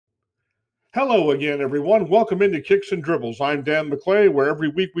Hello again, everyone. Welcome into Kicks and Dribbles. I'm Dan McClay, where every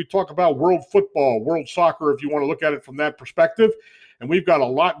week we talk about world football, world soccer, if you want to look at it from that perspective. And we've got a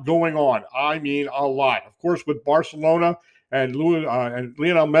lot going on. I mean, a lot. Of course, with Barcelona and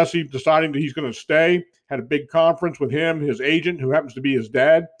Lionel Messi deciding that he's going to stay, had a big conference with him, his agent, who happens to be his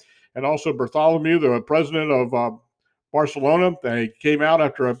dad, and also Bartholomew, the president of Barcelona. They came out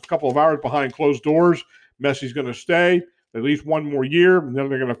after a couple of hours behind closed doors. Messi's going to stay at least one more year, and then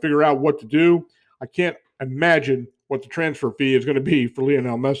they're going to figure out what to do. I can't imagine what the transfer fee is going to be for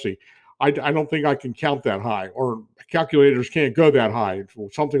Lionel Messi. I don't think I can count that high, or calculators can't go that high,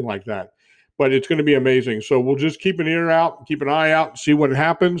 something like that. But it's going to be amazing. So we'll just keep an ear out, keep an eye out, and see what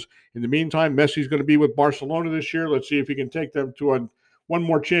happens. In the meantime, Messi's going to be with Barcelona this year. Let's see if he can take them to one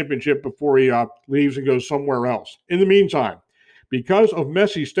more championship before he leaves and goes somewhere else. In the meantime, because of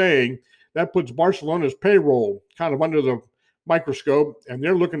Messi staying, that puts Barcelona's payroll kind of under the microscope, and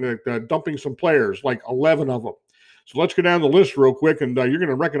they're looking at dumping some players, like 11 of them. So let's go down the list real quick, and you're going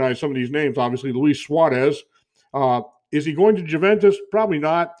to recognize some of these names. Obviously, Luis Suarez. Is he going to Juventus? Probably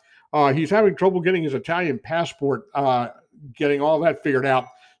not. He's having trouble getting his Italian passport, getting all that figured out.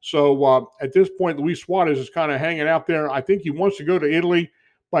 So at this point, Luis Suarez is kind of hanging out there. I think he wants to go to Italy,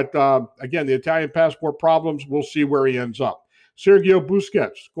 but again, the Italian passport problems, we'll see where he ends up. Sergio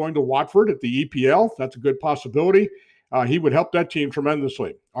Busquets going to Watford at the EPL. That's a good possibility. He would help that team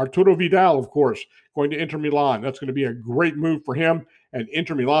tremendously. Arturo Vidal, of course, going to Inter Milan. That's going to be a great move for him, and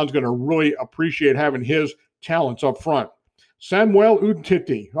Inter Milan's going to really appreciate having his talents up front. Samuel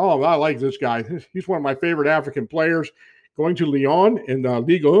Umtiti. Oh, I like this guy. He's one of my favorite African players. Going to Lyon in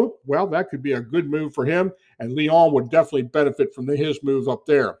Ligue 1. Well, that could be a good move for him, and Lyon would definitely benefit from his move up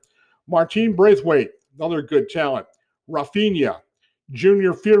there. Martin Braithwaite, another good talent. Rafinha,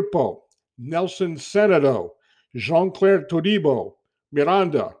 Junior Firpo, Nelson Semedo, Jean-Claire Todibo,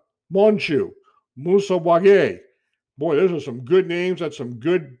 Miranda, Monchu, Moussa Wagué. Boy, those are some good names. That's some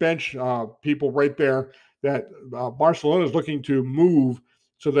good bench people right there that Barcelona is looking to move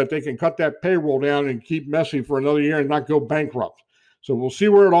so that they can cut that payroll down and keep Messi for another year and not go bankrupt. So we'll see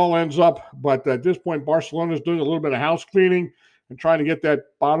where it all ends up. But at this point, Barcelona is doing a little bit of house cleaning and trying to get that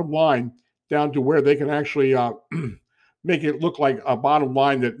bottom line down to where they can actually make it look like a bottom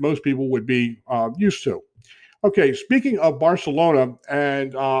line that most people would be used to. Okay, speaking of Barcelona,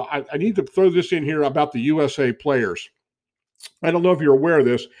 and I need to throw this in here about the USA players. I don't know if you're aware of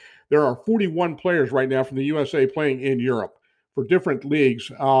this. There are 41 players right now from the USA playing in Europe for different leagues.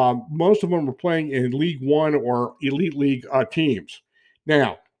 Most of them are playing in League One or Elite League teams.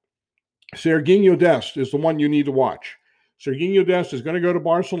 Now, Sergiño Dest is the one you need to watch. Sergiño Dest is going to go to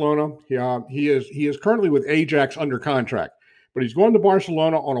Barcelona. He is currently with Ajax under contract, but he's going to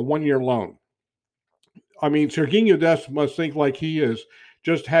Barcelona on a one-year loan. I mean, Sergiño Dest must think like he has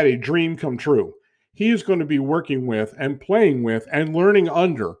just had a dream come true. He is going to be working with and playing with and learning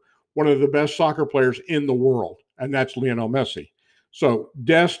under one of the best soccer players in the world, and that's Lionel Messi. So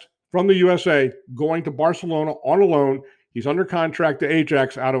Dest from the USA going to Barcelona on a loan. He's under contract to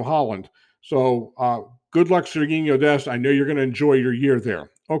Ajax out of Holland. So good luck, Sergiño Dest. I know you're going to enjoy your year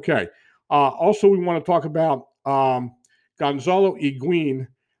there. Okay. Also, we want to talk about Gonzalo Higuain.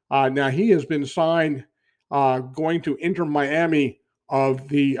 Now, he has been signed going to Inter Miami of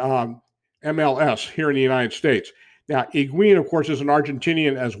the MLS here in the United States. Now, Higuain, of course, is an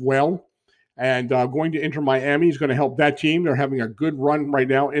Argentinian as well, and going to Inter Miami is going to help that team. They're having a good run right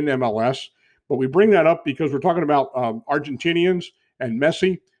now in MLS. But we bring that up because we're talking about Argentinians and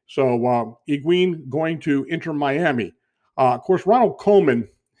Messi. So Higuain going to Inter Miami. Of course, Ronald Koeman,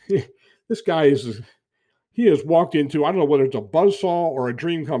 this guy he has walked into, I don't know whether it's a buzzsaw or a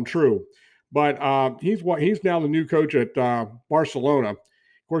dream come true, but he's now the new coach at Barcelona. Of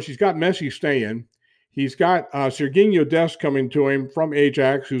course, he's got Messi staying. He's got Sergiño Dest coming to him from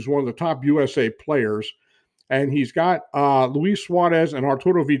Ajax, who's one of the top USA players. And he's got Luis Suarez and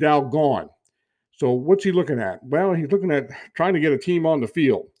Arturo Vidal gone. So what's he looking at? Well, he's looking at trying to get a team on the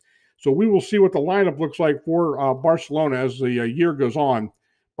field. So we will see what the lineup looks like for Barcelona as the year goes on.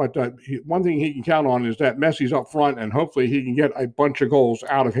 But one thing he can count on is that Messi's up front, and hopefully he can get a bunch of goals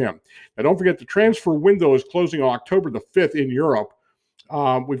out of him. Now, don't forget the transfer window is closing on October the 5th in Europe.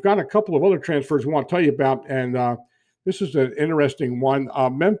 We've got a couple of other transfers we want to tell you about, and this is an interesting one.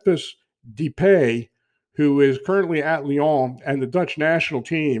 Memphis Depay, who is currently at Lyon and the Dutch national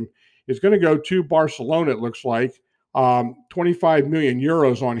team, is going to go to Barcelona, it looks like. 25 million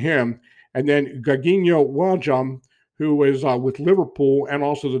euros on him. And then Georginio Wijnaldum, who is with Liverpool and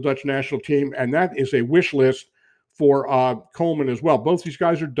also the Dutch national team, and that is a wish list for Koeman as well. Both these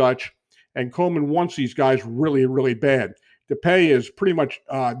guys are Dutch, and Koeman wants these guys really, really bad. DePay is pretty much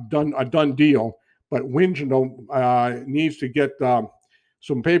a done deal, but Winslow needs to get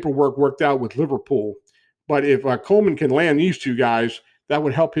some paperwork worked out with Liverpool. But if Koeman can land these two guys, that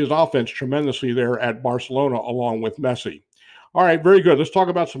would help his offense tremendously there at Barcelona along with Messi. All right, very good. Let's talk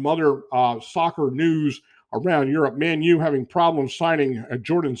about some other soccer news around Europe. Man U having problems signing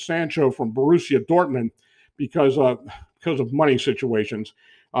Jordan Sancho from Borussia Dortmund because of money situations.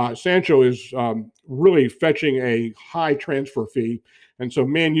 Sancho is really fetching a high transfer fee, and so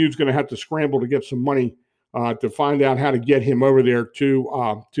Man U's going to have to scramble to get some money to find out how to get him over there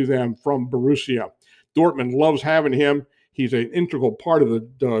to them from Borussia. Dortmund loves having him. He's an integral part of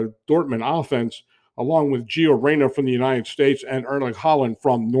the Dortmund offense, along with Gio Reyna from the United States and Erling Haaland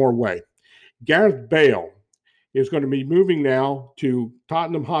from Norway. Gareth Bale is going to be moving now to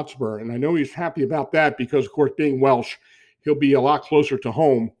Tottenham Hotspur, and I know he's happy about that because, of course, being Welsh, he'll be a lot closer to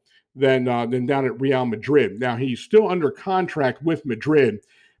home than down at Real Madrid. Now, he's still under contract with Madrid,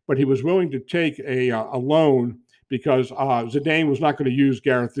 but he was willing to take a loan because Zidane was not going to use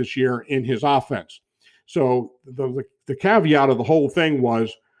Gareth this year in his offense. So the caveat of the whole thing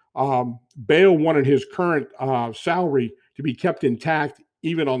was Bale wanted his current salary to be kept intact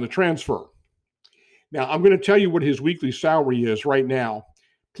even on the transfer. Now, I'm going to tell you what his weekly salary is right now.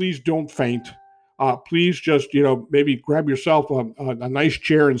 Please don't faint. Please just, maybe grab yourself a nice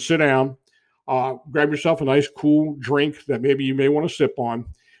chair and sit down. Grab yourself a nice cool drink that maybe you may want to sip on,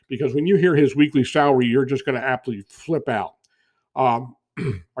 because when you hear his weekly salary, you're just going to absolutely flip out. Are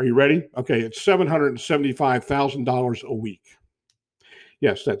you ready? Okay, it's $775,000 a week.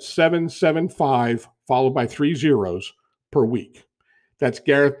 Yes, that's 775 followed by 3 zeros per week. That's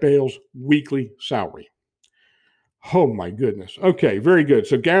Gareth Bale's weekly salary. Oh, my goodness. Okay, very good.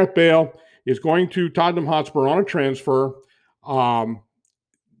 So Gareth Bale is going to Tottenham Hotspur on a transfer.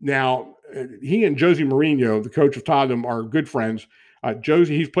 Now, he and Jose Mourinho, the coach of Tottenham, are good friends.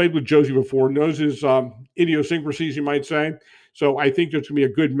 He's played with Jose before, knows his idiosyncrasies, you might say. So I think there's going to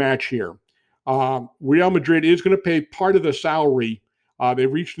be a good match here. Real Madrid is going to pay part of the salary. They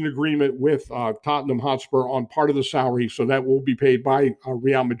reached an agreement with Tottenham Hotspur on part of the salary, so that will be paid by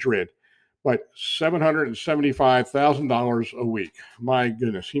Real Madrid. But $775,000 a week. My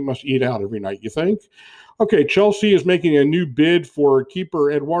goodness, he must eat out every night, you think? Okay, Chelsea is making a new bid for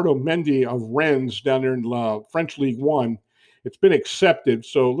keeper Eduardo Mendy of Rennes down there in French League One. It's been accepted,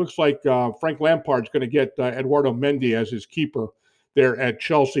 so it looks like Frank Lampard's going to get Eduardo Mendy as his keeper there at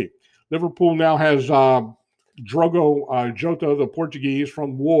Chelsea. Liverpool now has Diogo Jota, the Portuguese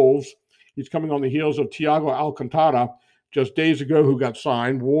from Wolves. He's coming on the heels of Thiago Alcantara just days ago, who got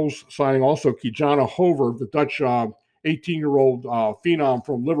signed. Wolves signing also Kijana Hover, the Dutch 18-year-old phenom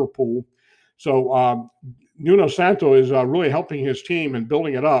from Liverpool. So Nuno Santo is really helping his team and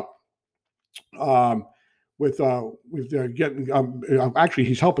building it up. With getting actually,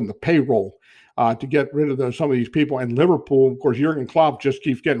 he's helping the payroll to get rid of some of these people. And Liverpool, of course, Jurgen Klopp just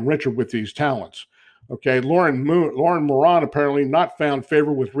keeps getting richer with these talents. Okay, Lauren Moran apparently not found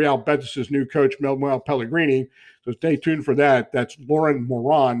favor with Real Betis' new coach Manuel Pellegrini. So stay tuned for that. That's Lauren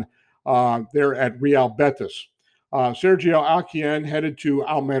Moran there at Real Betis. Sergio Alquian headed to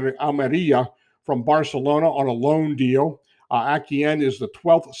Almeria from Barcelona on a loan deal. Alquian is the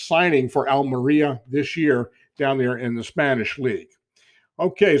 12th signing for Almeria this year down there in the Spanish League.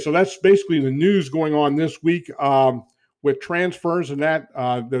 Okay, so that's basically the news going on this week with transfers and that.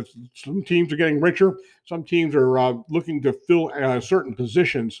 Some teams are getting richer. Some teams are looking to fill certain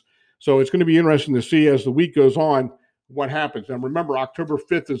positions. So it's going to be interesting to see as the week goes on what happens. And remember, October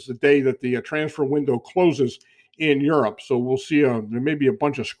 5th is the day that the transfer window closes in Europe. So we'll see there may be a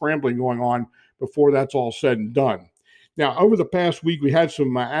bunch of scrambling going on before that's all said and done. Now, over the past week, we had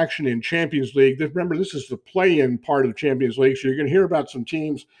some action in Champions League. Remember, this is the play-in part of the Champions League, so you're going to hear about some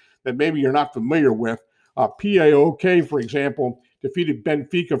teams that maybe you're not familiar with. PAOK, for example, defeated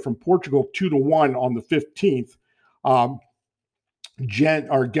Benfica from Portugal 2-1 on the 15th.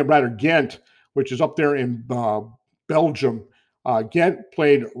 Ghent, which is up there in Belgium. Ghent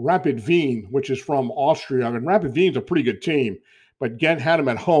played Rapid Wien, which is from Austria. And Rapid Wien's a pretty good team, but Ghent had them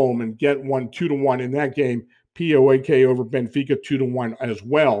at home, and Ghent won 2-1 in that game. PAOK over Benfica 2-1 as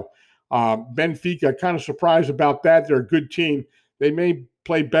well. Benfica, kind of surprised about that. They're a good team. They may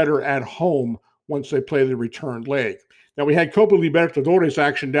play better at home once they play the return leg. Now, we had Copa Libertadores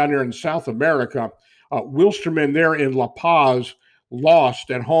action down there in South America. Wilstermann there in La Paz lost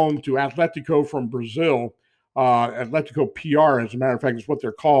at home to Atletico from Brazil. Atletico PR, as a matter of fact, is what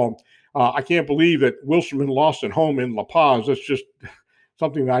they're called. I can't believe that Wilstermann lost at home in La Paz. That's just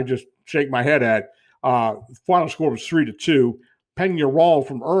something that I just shake my head at. Final score was 3-2. Peñarol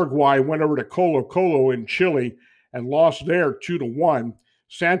from Uruguay went over to Colo Colo in Chile and lost there 2-1.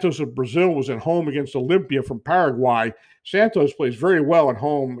 Santos of Brazil was at home against Olympia from Paraguay. Santos plays very well at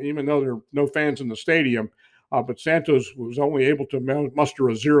home, even though there are no fans in the stadium. But Santos was only able to muster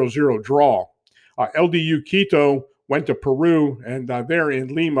a 0-0 draw. LDU Quito went to Peru, and there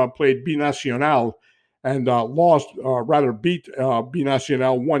in Lima played Binacional and beat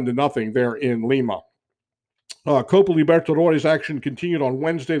Binacional 1-0 there in Lima. Copa Libertadores action continued on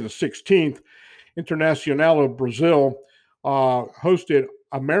Wednesday the 16th. Internacional of Brazil hosted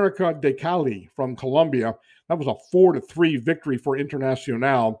America de Cali from Colombia. That was a 4-3 victory for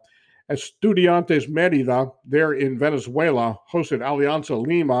Internacional. Estudiantes Merida, there in Venezuela, hosted Alianza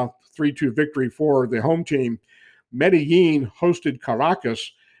Lima, 3-2 victory for the home team. Medellin hosted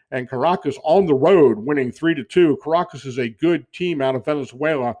Caracas, and Caracas on the road winning 3-2. Caracas is a good team out of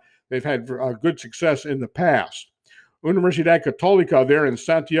Venezuela. They've had good success in the past. Universidad Católica there in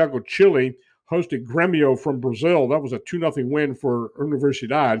Santiago, Chile, hosted Gremio from Brazil. That was a 2-0 win for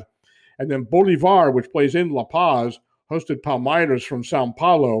Universidad. And then Bolivar, which plays in La Paz, hosted Palmeiras from Sao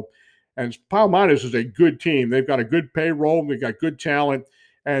Paulo. And Palmeiras is a good team. They've got a good payroll. They've got good talent.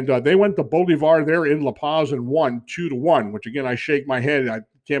 And they went to Bolivar there in La Paz and won 2-1, which, again, I shake my head. I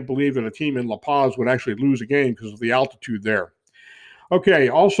can't believe that a team in La Paz would actually lose a game because of the altitude there. Okay,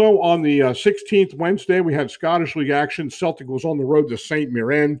 also on the 16th, Wednesday, we had Scottish League action. Celtic was on the road to St.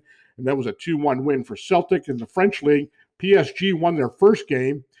 Mirren, and that was a 2-1 win for Celtic. In the French League, PSG won their first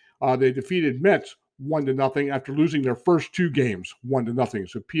game. They defeated Metz 1-0 after losing their first two games 1-0.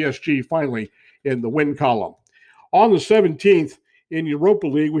 So PSG finally in the win column. On the 17th, in Europa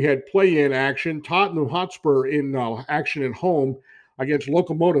League, we had play-in action. Tottenham Hotspur in action at home against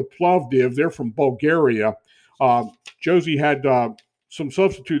Lokomotiv Plovdiv. They're from Bulgaria. Josie had some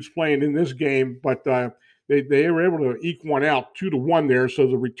substitutes playing in this game, but they were able to eke one out 2-1 there. So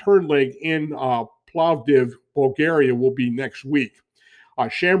the return leg in Plovdiv, Bulgaria, will be next week.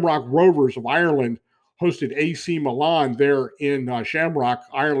 Shamrock Rovers of Ireland hosted AC Milan there in Shamrock,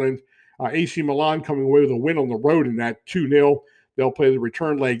 Ireland. AC Milan coming away with a win on the road in that 2-0. They'll play the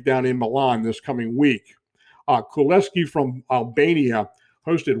return leg down in Milan this coming week. Kuleski from Albania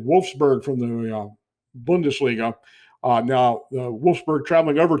hosted Wolfsburg from the Bundesliga. Now, Wolfsburg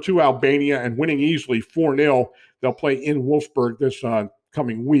traveling over to Albania and winning easily 4-0. They'll play in Wolfsburg this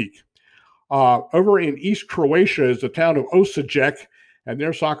coming week. Over in East Croatia is the town of Osijek, and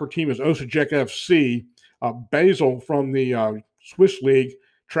their soccer team is Osijek FC. Basel from the Swiss League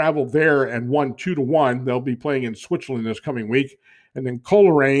traveled there and won 2-1. They'll be playing in Switzerland this coming week. And then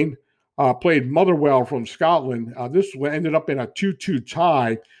Coleraine played Motherwell from Scotland. This ended up in a 2-2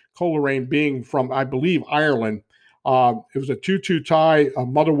 tie, Coleraine being from, I believe, Ireland. It was a 2-2 tie,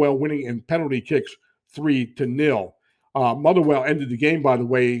 Motherwell winning in penalty kicks 3-0. Motherwell ended the game, by the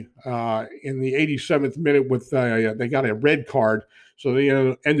way, in the 87th minute with they got a red card, so they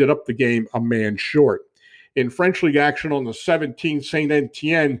ended up the game a man short. In French League action on the 17th,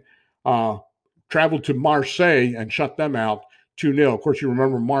 Saint-Etienne traveled to Marseille and shut them out 2-0. Of course, you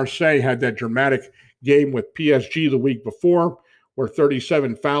remember Marseille had that dramatic game with PSG the week before where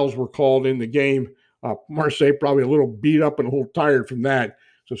 37 fouls were called in the game. Marseille probably a little beat up and a little tired from that.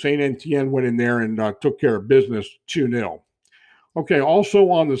 So Saint-Etienne went in there and took care of business 2-0. Okay, also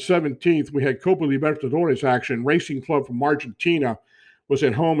on the 17th, we had Copa Libertadores action. Racing Club from Argentina was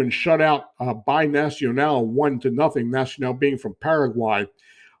at home and shut out by Nacional 1-0, Nacional being from Paraguay.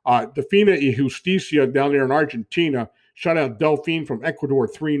 Defina y Justicia down there in Argentina shut out Delfín from Ecuador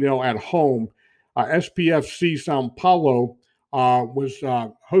 3-0 at home. SPFC Sao Paulo was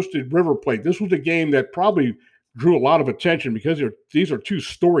hosted River Plate. This was a game that probably drew a lot of attention because these are two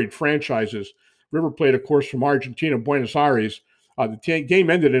storied franchises. River Plate, of course, from Argentina, Buenos Aires. The game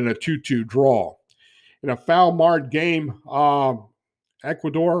ended in a 2-2 draw. In a foul-marred game,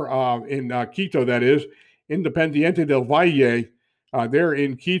 Ecuador in Quito, that is, Independiente del Valle, there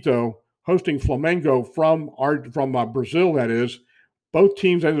in Quito, hosting Flamengo from Brazil, that is. Both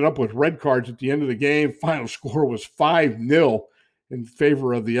teams ended up with red cards at the end of the game. Final score was 5-0 in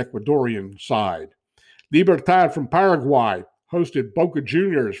favor of the Ecuadorian side. Libertad from Paraguay hosted Boca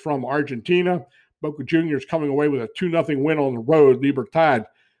Juniors from Argentina. Boca Juniors coming away with a 2-0 win on the road. Libertad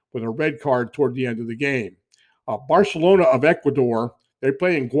with a red card toward the end of the game. Barcelona of Ecuador, they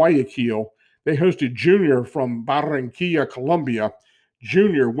play in Guayaquil. They hosted Junior from Barranquilla, Colombia.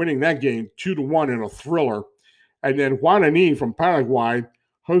 Junior winning that game 2-1 in a thriller. And then Guarani from Paraguay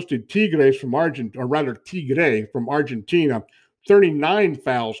hosted Tigre from Argentina. 39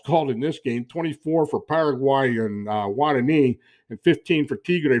 fouls called in this game, 24 for Paraguay and Guarani, and 15 for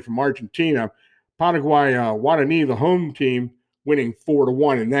Tigre from Argentina. Paraguay, Guarani, the home team, winning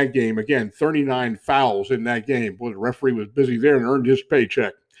 4-1 in that game. Again, 39 fouls in that game. Boy, the referee was busy there and earned his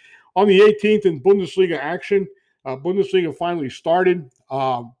paycheck. On the 18th in Bundesliga action, Bundesliga finally started.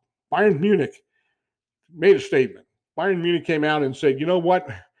 Bayern Munich made a statement. Bayern Munich came out and said, you know what?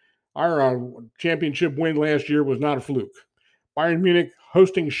 Our championship win last year was not a fluke. Bayern Munich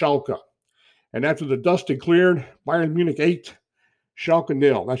hosting Schalke. And after the dust had cleared, Bayern Munich 8, Schalke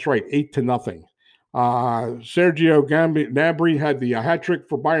 0. That's right, 8-0. Sergio Gnabry had the hat trick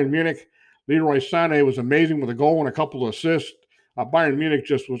for Bayern Munich. Leroy Sané was amazing with a goal and a couple of assists. Bayern Munich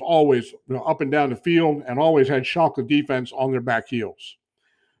just was always up and down the field and always had Schalke defense on their back heels.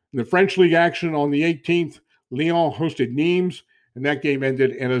 In the French League action on the 18th, Lyon hosted Nimes, and that game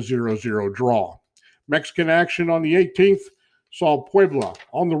ended in a 0-0 draw. Mexican action on the 18th saw Puebla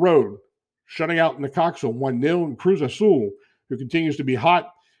on the road, shutting out Necaxa 1-0, and Cruz Azul, who continues to be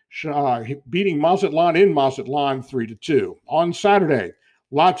hot, beating Mazatlan in Mazatlan 3-2. On Saturday,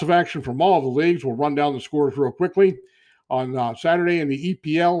 lots of action from all the leagues. We'll run down the scores real quickly. On Saturday in the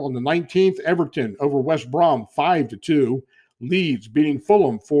EPL on the 19th, Everton over West Brom 5-2. Leeds beating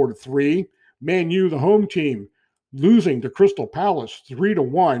Fulham 4-3. Man U, the home team, losing to Crystal Palace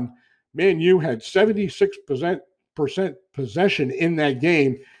 3-1. Man U had 76% possession in that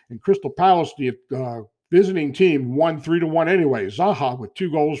game, and Crystal Palace, the visiting team, won 3-1 anyway. Zaha with 2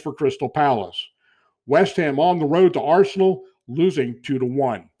 goals for Crystal Palace. West Ham on the road to Arsenal, losing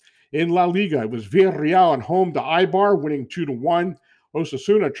 2-1. In La Liga, it was Villarreal at home to Eibar, winning 2-1.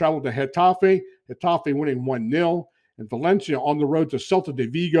 Osasuna traveled to Getafe winning 1-0. And Valencia on the road to Celta de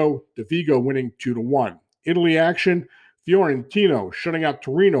Vigo winning 2-1. Italy action, Fiorentino shutting out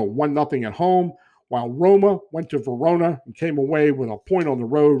Torino 1-0 at home, while Roma went to Verona and came away with a point on the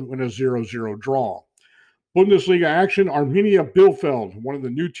road in a 0-0 draw. Bundesliga action, Arminia Bielefeld, one of the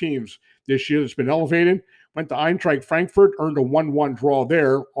new teams this year that's been elevated, went to Eintracht Frankfurt, earned a 1-1 draw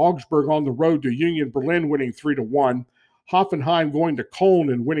there. Augsburg on the road to Union Berlin, winning 3-1. Hoffenheim going to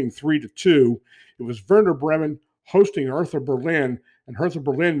Köln and winning 3-2. It was Werder Bremen hosting Hertha Berlin, and Hertha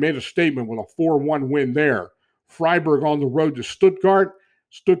Berlin made a statement with a 4-1 win there. Freiburg on the road to Stuttgart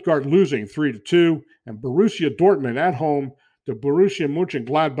losing 3-2, and Borussia Dortmund at home to Borussia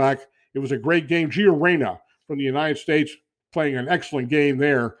Mönchengladbach. It was a great game. Gio Reyna from the United States playing an excellent game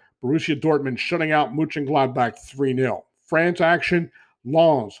there. Borussia Dortmund shutting out Mönchengladbach 3-0. France action,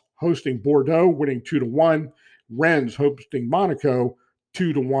 Lens hosting Bordeaux, winning 2-1. Rennes hosting Monaco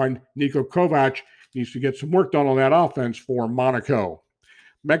 2-1. Niko Kovac needs to get some work done on that offense for Monaco.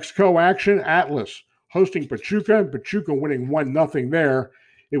 Mexico action, Atlas hosting Pachuca winning 1-0 there.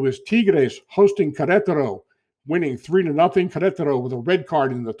 It was Tigres hosting Querétaro, winning 3-0. Querétaro with a red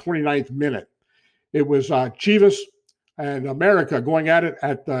card in the 29th minute. It was Chivas and America going at it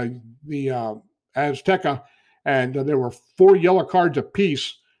at the Azteca, and there were 4 yellow cards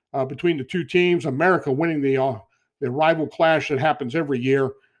apiece between the two teams. America winning the rival clash that happens every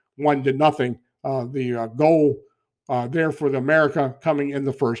year, 1-0. The goal there for the America coming in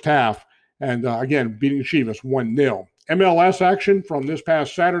the first half, and again beating Chivas 1-0. MLS action from this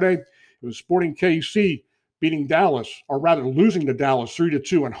past Saturday. It was Sporting KC beating Dallas, or rather losing to Dallas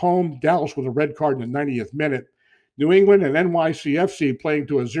 3-2 at home. Dallas with a red card in the 90th minute. New England and NYCFC playing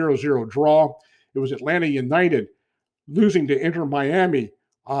to a 0-0 draw. It was Atlanta United losing to Inter Miami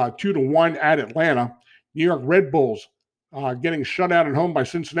 2-1 at Atlanta. New York Red Bulls getting shut out at home by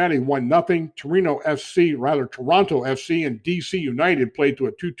Cincinnati 1-0. Toronto FC and DC United played to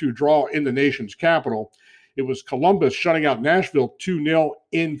a 2-2 draw in the nation's capital. It was Columbus shutting out Nashville 2-0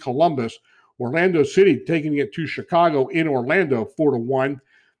 in Columbus. Orlando City taking it to Chicago in Orlando 4-1.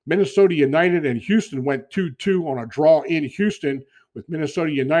 Minnesota United and Houston went 2-2 on a draw in Houston, with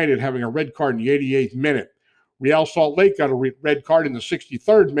Minnesota United having a red card in the 88th minute. Real Salt Lake got a red card in the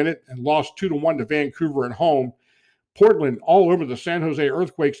 63rd minute and lost 2-1 to Vancouver at home. Portland all over the San Jose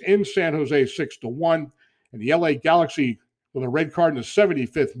Earthquakes in San Jose 6-1. And the LA Galaxy with a red card in the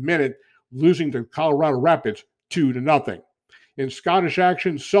 75th minute, losing to Colorado Rapids 2-0. In Scottish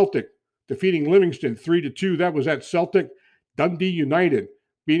action, Celtic defeating Livingston 3-2. That was at Celtic. Dundee United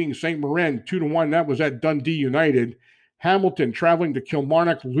beating St. Mirren 2-1. That was at Dundee United. Hamilton traveling to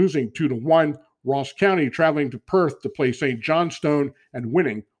Kilmarnock, losing 2-1. Ross County traveling to Perth to play St. Johnstone and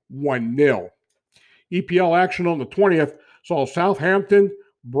winning 1-0. EPL action on the 20th saw Southampton,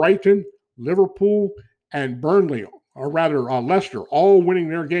 Brighton, Liverpool, and Burnley, or rather Leicester, all winning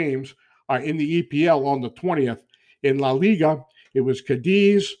their games in the EPL on the 20th. In La Liga, it was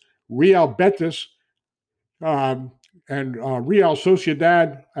Cadiz, Real Betis, and Real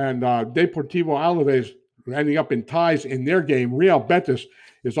Sociedad and Deportivo Alaves ending up in ties in their game. Real Betis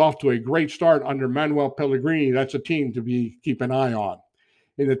is off to a great start under Manuel Pellegrini. That's a team to keep an eye on.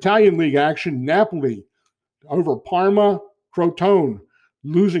 In Italian League action, Napoli over Parma, Crotone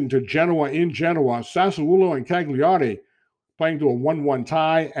losing to Genoa in Genoa, Sassuolo and Cagliari playing to a 1-1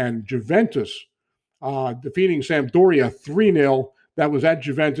 tie, and Juventus defeating Sampdoria 3-0. That was at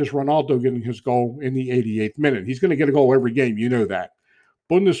Juventus, Ronaldo getting his goal in the 88th minute. He's going to get a goal every game, you know that.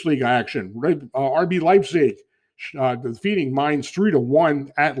 Bundesliga action, RB Leipzig defeating Mainz 3-1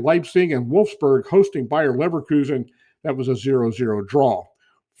 at Leipzig, and Wolfsburg hosting Bayer Leverkusen. That was a 0-0 draw.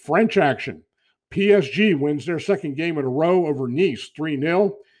 French action, PSG wins their second game in a row over Nice,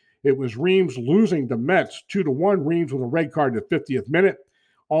 3-0. It was Reims losing to Metz, 2-1. Reims with a red card at the 50th minute.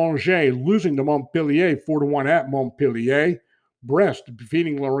 Angers losing to Montpellier, 4-1 at Montpellier. Brest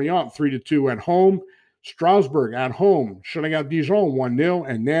defeating Lorient, 3-2 at home. Strasbourg at home, shutting out Dijon 1-0,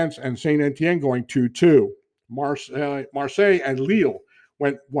 and Nantes and Saint-Etienne going 2-2. Marseille and Lille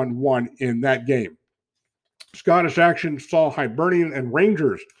went 1-1 in that game. Scottish action saw Hibernian and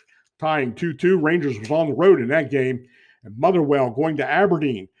Rangers tying 2-2. Rangers was on the road in that game, and Motherwell going to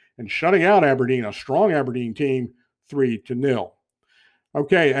Aberdeen and shutting out Aberdeen, a strong Aberdeen team, 3-0.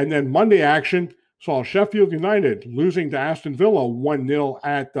 Okay, and then Monday action saw Sheffield United losing to Aston Villa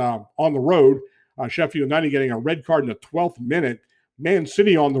 1-0 on the road. Sheffield United getting a red card in the 12th minute. Man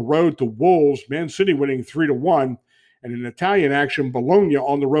City on the road to Wolves. Man City winning 3-1. And in Italian action, Bologna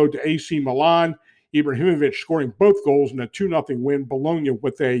on the road to AC Milan. Ibrahimovic scoring both goals in a 2-0 win. Bologna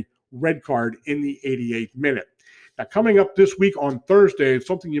with a red card in the 88th minute. Now, coming up this week on Thursday,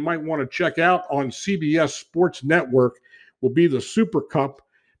 something you might want to check out on CBS Sports Network will be the Super Cup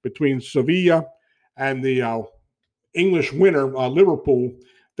between Sevilla and the English winner, Liverpool.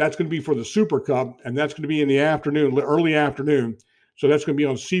 That's going to be for the Super Cup, and that's going to be in the afternoon, early afternoon. So that's going to be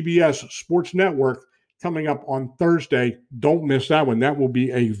on CBS Sports Network coming up on Thursday. Don't miss that one. That will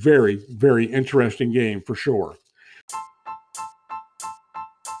be a very, very interesting game for sure.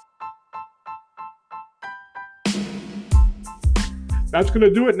 That's going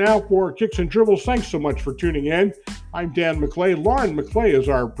to do it now for Kicks and Dribbles. Thanks so much for tuning in. I'm Dan McClay. Lauren McClay is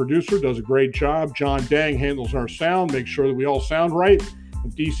our producer, does a great job. John Dang handles our sound, makes sure that we all sound right.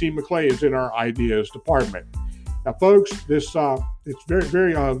 And DC McClay is in our ideas department. Now, folks, it's very,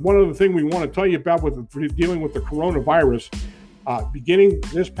 very one other thing we want to tell you about with dealing with the coronavirus. Beginning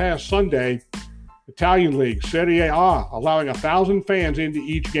this past Sunday, Italian League, Serie A, allowing 1,000 fans into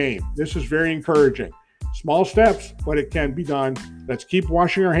each game. This is very encouraging. Small steps, but it can be done. Let's keep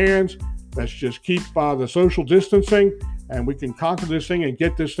washing our hands. Let's just keep the social distancing, and we can conquer this thing and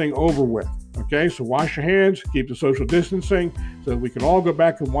get this thing over with. Okay, so wash your hands, keep the social distancing so that we can all go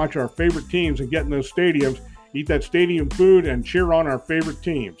back and watch our favorite teams and get in those stadiums, eat that stadium food, and cheer on our favorite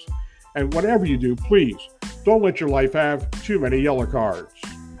teams. And whatever you do, please don't let your life have too many yellow cards.